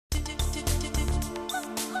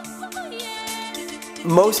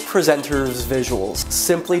Most presenters' visuals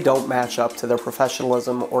simply don't match up to their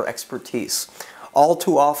professionalism or expertise. All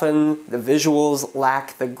too often, the visuals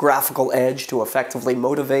lack the graphical edge to effectively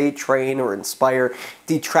motivate, train, or inspire,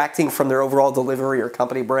 detracting from their overall delivery or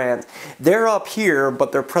company brand. They're up here,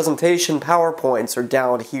 but their presentation PowerPoints are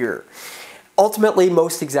down here. Ultimately,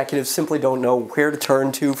 most executives simply don't know where to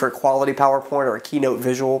turn to for quality PowerPoint or a keynote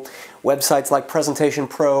visual. Websites like Presentation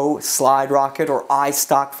Pro, SlideRocket, or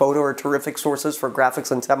iStock Photo are terrific sources for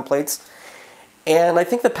graphics and templates. And I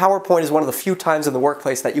think that PowerPoint is one of the few times in the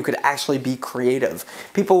workplace that you could actually be creative.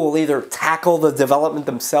 People will either tackle the development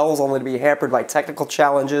themselves only to be hampered by technical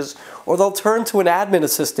challenges, or they'll turn to an admin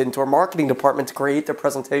assistant or marketing department to create their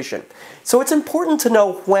presentation. So it's important to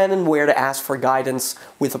know when and where to ask for guidance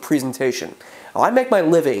with a presentation. Now, I make my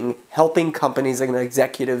living helping companies and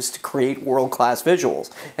executives to create world-class visuals.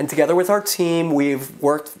 And together with our team, we've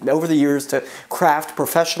worked over the years to craft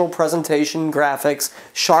professional presentation graphics,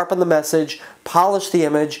 sharpen the message, polish the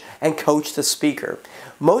image, and coach the speaker.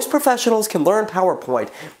 Most professionals can learn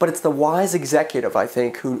PowerPoint, but it's the wise executive, I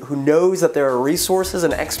think, who knows that there are resources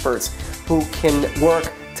and experts who can work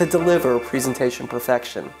to deliver presentation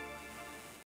perfection.